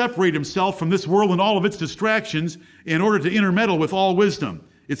will separate himself from this world and all of its distractions in order to intermeddle with all wisdom.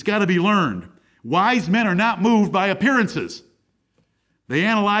 It's got to be learned. Wise men are not moved by appearances. They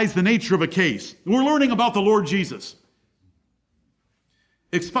analyze the nature of a case. We're learning about the Lord Jesus.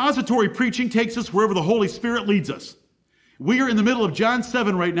 Expository preaching takes us wherever the Holy Spirit leads us. We are in the middle of John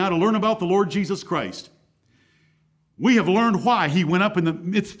 7 right now to learn about the Lord Jesus Christ. We have learned why he went up in the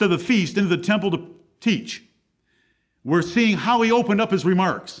midst of the feast into the temple to teach. We're seeing how he opened up his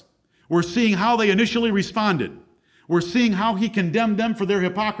remarks. We're seeing how they initially responded. We're seeing how he condemned them for their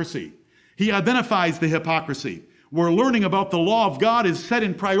hypocrisy. He identifies the hypocrisy. We're learning about the law of God is set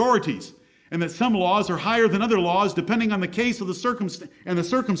in priorities, and that some laws are higher than other laws depending on the case of the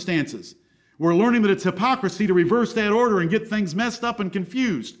circumstances. We're learning that it's hypocrisy to reverse that order and get things messed up and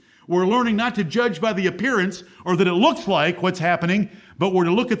confused. We're learning not to judge by the appearance or that it looks like what's happening, but we're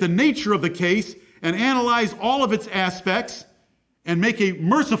to look at the nature of the case and analyze all of its aspects and make a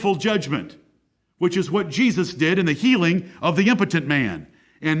merciful judgment, which is what Jesus did in the healing of the impotent man.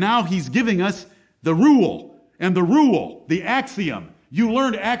 And now he's giving us the rule, the axiom. You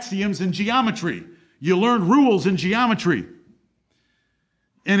learned axioms in geometry. You learned rules in geometry.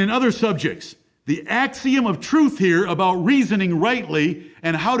 And in other subjects, the axiom of truth here about reasoning rightly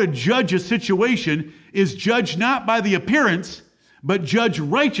and how to judge a situation is judge not by the appearance, but judge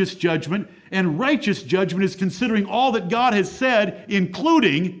righteous judgment. And righteous judgment is considering all that God has said,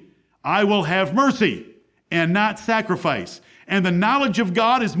 including, I will have mercy and not sacrifice. And the knowledge of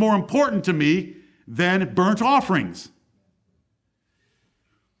God is more important to me than burnt offerings.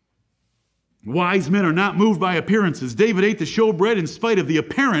 Wise men are not moved by appearances. David ate the showbread in spite of the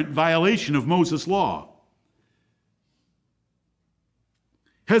apparent violation of Moses' law.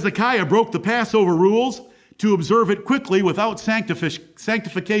 Hezekiah broke the Passover rules to observe it quickly without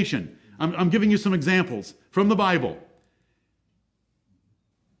sanctification. I'm giving you some examples from the Bible.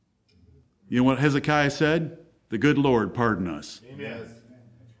 You know what Hezekiah said? The good Lord pardon us. Amen.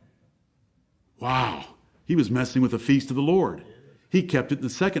 Wow. He was messing with the feast of the Lord. He kept it in the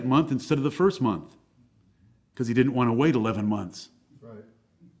second month instead of the first month because he didn't want to wait 11 months. Right.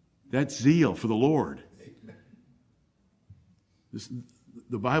 That's zeal for the Lord.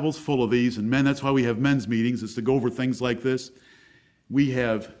 The Bible's full of these, and men, that's why we have men's meetings, is to go over things like this. We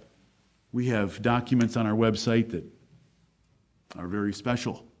have documents on our website that are very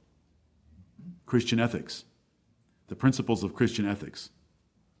special. Christian ethics, the principles of Christian ethics,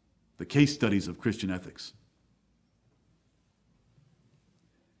 the case studies of Christian ethics,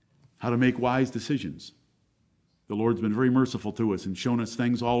 how to make wise decisions. The Lord's been very merciful to us and shown us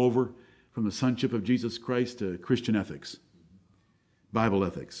things all over from the sonship of Jesus Christ to Christian ethics, Bible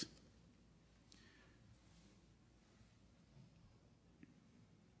ethics.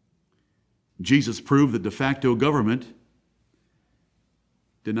 Jesus proved that de facto government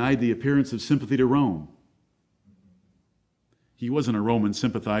denied the appearance of sympathy to Rome. He wasn't a Roman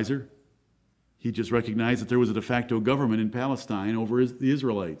sympathizer. He just recognized that there was a de facto government in Palestine over the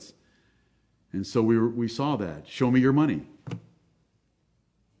Israelites. And so we saw that. Show me your money.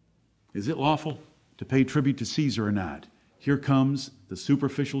 Is it lawful to pay tribute to Caesar or not? Here comes the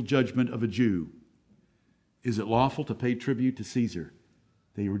superficial judgment of a Jew. Is it lawful to pay tribute to Caesar?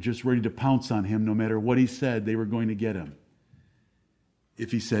 They were just ready to pounce on him. No matter what he said, they were going to get him.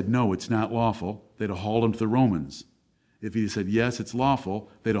 If he said, no, it's not lawful, they'd have hauled him to the Romans. If he said, yes, it's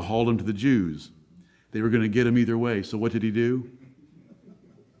lawful, they'd have hauled him to the Jews. They were going to get him either way. So what did he do?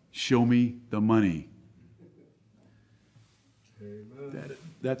 Show me the money.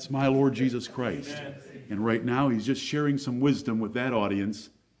 That's my Lord Jesus Christ. Amen. And right now he's just sharing some wisdom with that audience,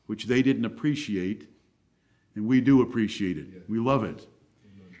 which they didn't appreciate, and we do appreciate it. We love it.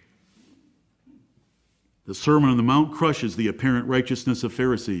 The Sermon on the Mount crushes the apparent righteousness of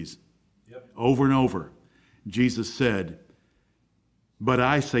Pharisees. Yep. Over and over. Jesus said, but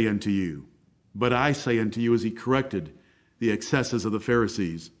I say unto you, as he corrected the excesses of the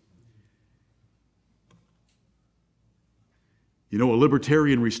Pharisees. You know, a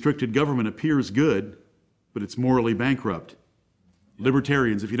libertarian restricted government appears good, but it's morally bankrupt.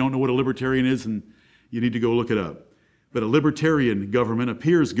 Libertarians, if you don't know what a libertarian is, and you need to go look it up. But a libertarian government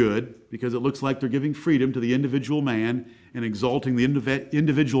appears good because it looks like they're giving freedom to the individual man and exalting the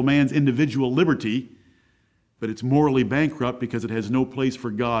individual man's individual liberty, but it's morally bankrupt because it has no place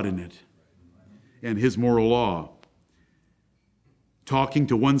for God in it and his moral law. Talking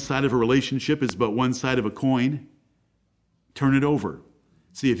to one side of a relationship is but one side of a coin. Turn it over.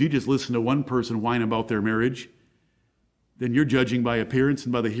 See, if you just listen to one person whine about their marriage, then you're judging by appearance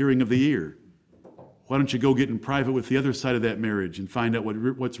and by the hearing of the ear. Why don't you go get in private with the other side of that marriage and find out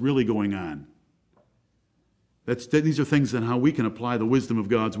what's really going on? These are things on how we can apply the wisdom of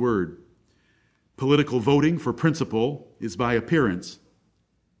God's word. Political voting for principle is by appearance.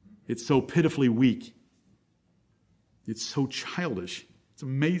 It's so pitifully weak. It's so childish. It's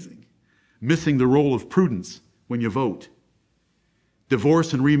amazing. Missing the role of prudence when you vote.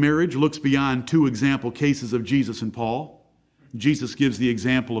 Divorce and remarriage looks beyond two example cases of Jesus and Paul. Jesus gives the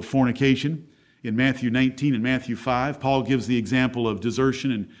example of fornication in Matthew 19 and Matthew 5. Paul gives the example of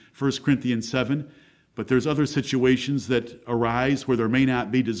desertion in 1 Corinthians 7. But there's other situations that arise where there may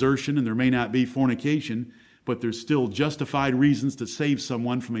not be desertion and there may not be fornication, but there's still justified reasons to save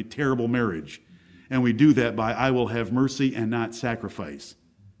someone from a terrible marriage. And we do that by, I will have mercy and not sacrifice.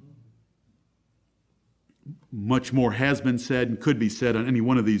 Much more has been said and could be said on any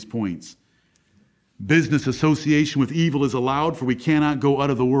one of these points. Business association with evil is allowed, for we cannot go out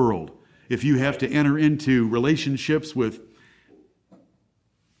of the world. If you have to enter into relationships with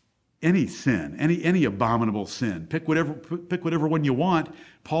any sin, any abominable sin, pick whatever one you want.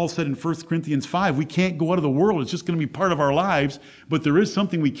 Paul said in 1 Corinthians 5, we can't go out of the world. It's just going to be part of our lives, but there is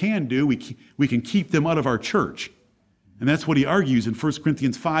something we can do. We can keep them out of our church. And that's what he argues in 1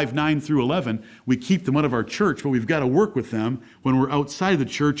 Corinthians 5, 9 through 11. We keep them out of our church, but we've got to work with them when we're outside the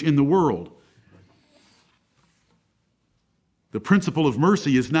church in the world. The principle of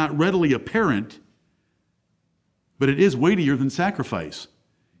mercy is not readily apparent, but it is weightier than sacrifice.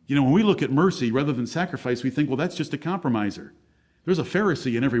 You know, when we look at mercy rather than sacrifice, we think, well, that's just a compromiser. There's a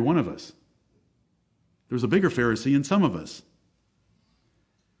Pharisee in every one of us. There's a bigger Pharisee in some of us.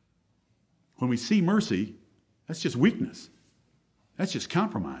 When we see mercy, that's just weakness. That's just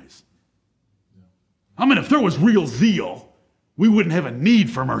compromise. I mean, if there was real zeal, we wouldn't have a need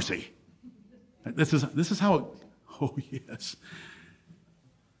for mercy. This is how it... Oh, yes.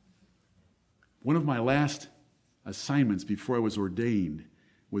 One of my last assignments before I was ordained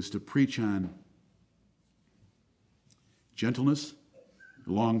was to preach on gentleness,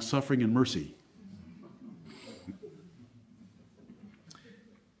 long-suffering, and mercy.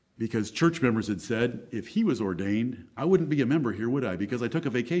 Because church members had said, if he was ordained, I wouldn't be a member here, would I? Because I took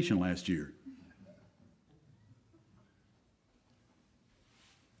a vacation last year.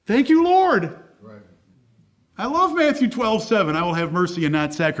 Thank you, Lord. Right. I love Matthew 12:7. I will have mercy and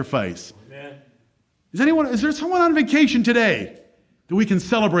not sacrifice. Amen. Is there someone on vacation today that we can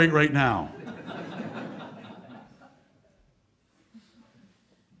celebrate right now?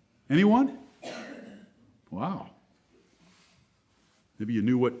 Anyone? Wow. Maybe you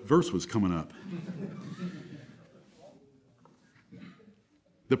knew what verse was coming up.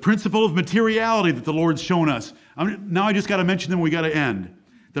 The principle of materiality that the Lord's shown us. Now I just got to mention them, we got to end.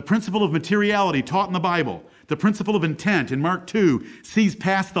 The principle of materiality taught in the Bible. The principle of intent in Mark 2 sees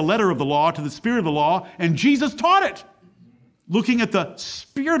past the letter of the law to the spirit of the law, and Jesus taught it. Looking at the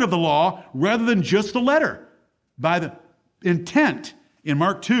spirit of the law rather than just the letter. By the intent in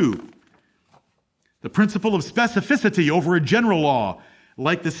Mark 2. The principle of specificity over a general law,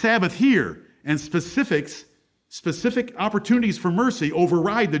 like the Sabbath here, and specific opportunities for mercy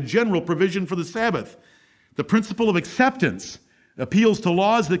override the general provision for the Sabbath. The principle of acceptance appeals to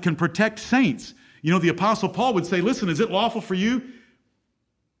laws that can protect saints. You know, the Apostle Paul would say, listen, is it lawful for you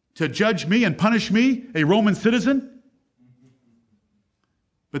to judge me and punish me, a Roman citizen?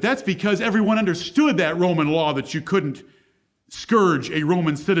 But that's because everyone understood that Roman law that you couldn't scourge a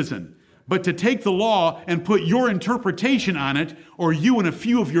Roman citizen. But to take the law and put your interpretation on it, or you and a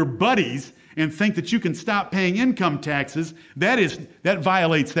few of your buddies, and think that you can stop paying income taxes, that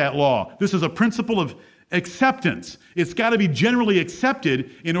violates that law. This is a principle of acceptance. It's got to be generally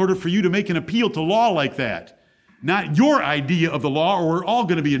accepted in order for you to make an appeal to law like that. Not your idea of the law, or we're all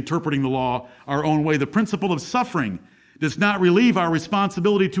going to be interpreting the law our own way. The principle of suffering does not relieve our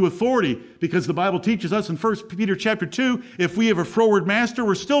responsibility to authority, because the Bible teaches us in 1 Peter chapter 2, if we have a froward master,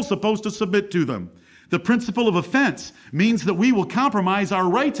 we're still supposed to submit to them. The principle of offense means that we will compromise our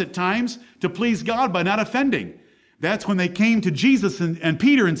rights at times to please God by not offending. That's when they came to Jesus and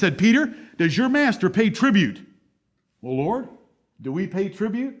Peter and said, Peter, does your master pay tribute? Well, Lord, do we pay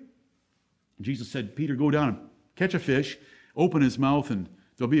tribute? Jesus said, Peter, go down and catch a fish, open his mouth, and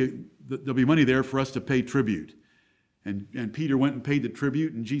there'll be money there for us to pay tribute. And Peter went and paid the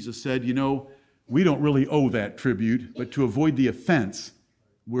tribute, and Jesus said, you know, we don't really owe that tribute, but to avoid the offense,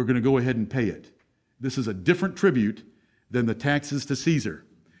 we're going to go ahead and pay it. This is a different tribute than the taxes to Caesar.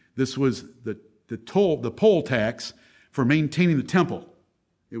 This was the poll tax for maintaining the temple.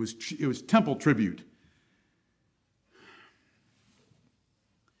 It was temple tribute.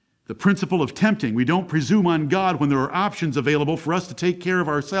 The principle of tempting. We don't presume on God when there are options available for us to take care of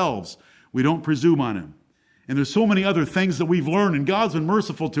ourselves. We don't presume on Him. And there's so many other things that we've learned, and God's been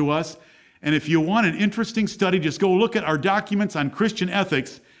merciful to us. And if you want an interesting study, just go look at our documents on Christian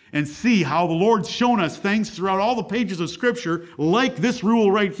ethics and see how the Lord's shown us things throughout all the pages of Scripture, like this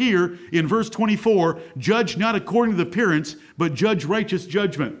rule right here in verse 24, judge not according to the appearance, but judge righteous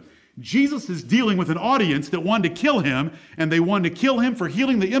judgment. Jesus is dealing with an audience that wanted to kill him, and they wanted to kill him for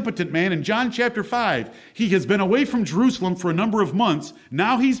healing the impotent man in John chapter 5. He has been away from Jerusalem for a number of months.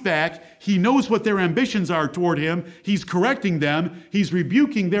 Now he's back. He knows what their ambitions are toward him. He's correcting them. He's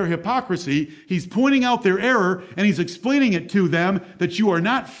rebuking their hypocrisy. He's pointing out their error, and he's explaining it to them that you are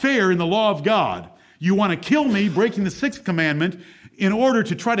not fair in the law of God. You want to kill me, breaking the 6th commandment, in order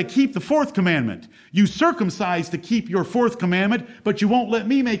to try to keep the 4th commandment. You circumcise to keep your 4th commandment, but you won't let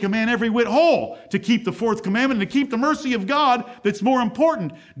me make a man every whit whole to keep the 4th commandment and to keep the mercy of God that's more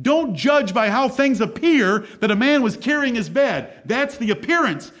important. Don't judge by how things appear that a man was carrying his bed. That's the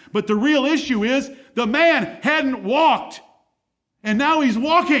appearance. But the real issue is the man hadn't walked, and now he's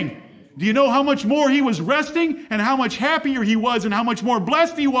walking. Do you know how much more he was resting and how much happier he was and how much more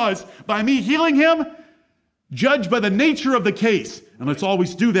blessed he was by me healing him? Judge by the nature of the case. And let's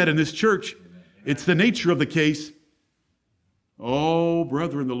always do that in this church. It's the nature of the case. Oh,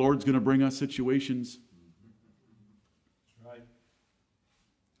 brethren, the Lord's going to bring us situations.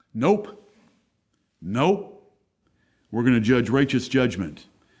 Nope. We're going to judge righteous judgment.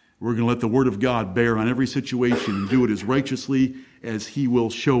 We're going to let the Word of God bear on every situation and do it as righteously as He will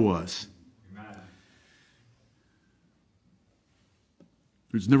show us. Amen.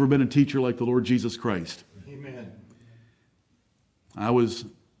 There's never been a teacher like the Lord Jesus Christ. Amen. I was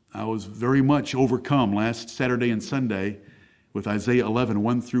very much overcome last Saturday and Sunday with Isaiah 11,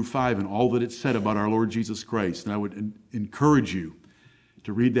 1 through 5, and all that it said about our Lord Jesus Christ. And I would encourage you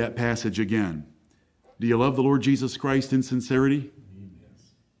to read that passage again. Do you love the Lord Jesus Christ in sincerity? Yes.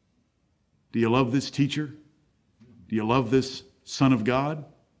 Do you love this teacher? Do you love this Son of God?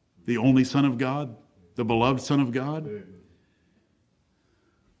 The only Son of God? The beloved Son of God?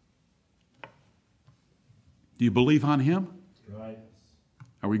 Do you believe on Him? Right.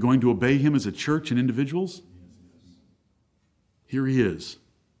 Are we going to obey Him as a church and individuals? Yes. Here He is.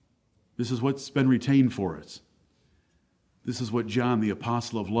 This is what's been retained for us. This is what John, the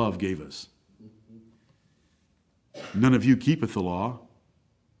apostle of love, gave us. None of you keepeth the law.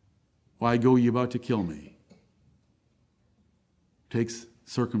 Why go ye about to kill me? Takes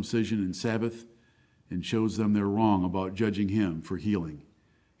circumcision and Sabbath and shows them they're wrong about judging Him for healing.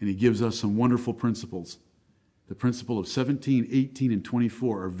 And He gives us some wonderful principles. The principle of 17, 18, and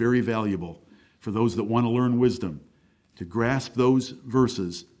 24 are very valuable for those that want to learn wisdom, to grasp those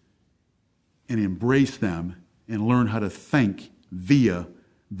verses and embrace them and learn how to think via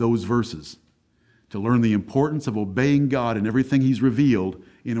those verses, to learn the importance of obeying God in everything He's revealed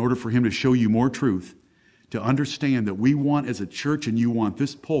in order for Him to show you more truth, to understand that we want as a church, and you want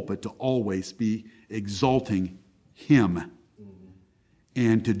this pulpit to always be exalting Him,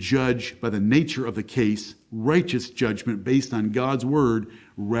 and to judge by the nature of the case, righteous judgment based on God's word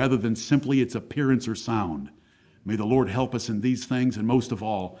rather than simply its appearance or sound. May the Lord help us in these things, and most of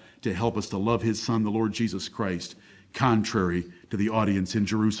all, to help us to love His Son, the Lord Jesus Christ, contrary to the audience in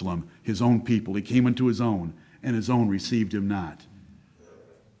Jerusalem, His own people. He came unto His own, and His own received Him not.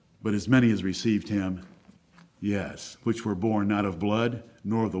 But as many as received Him, yes, which were born not of blood,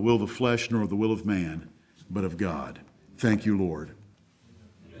 nor of the will of the flesh, nor of the will of man, but of God. Thank you, Lord.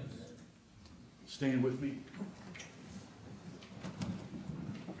 Stand with me.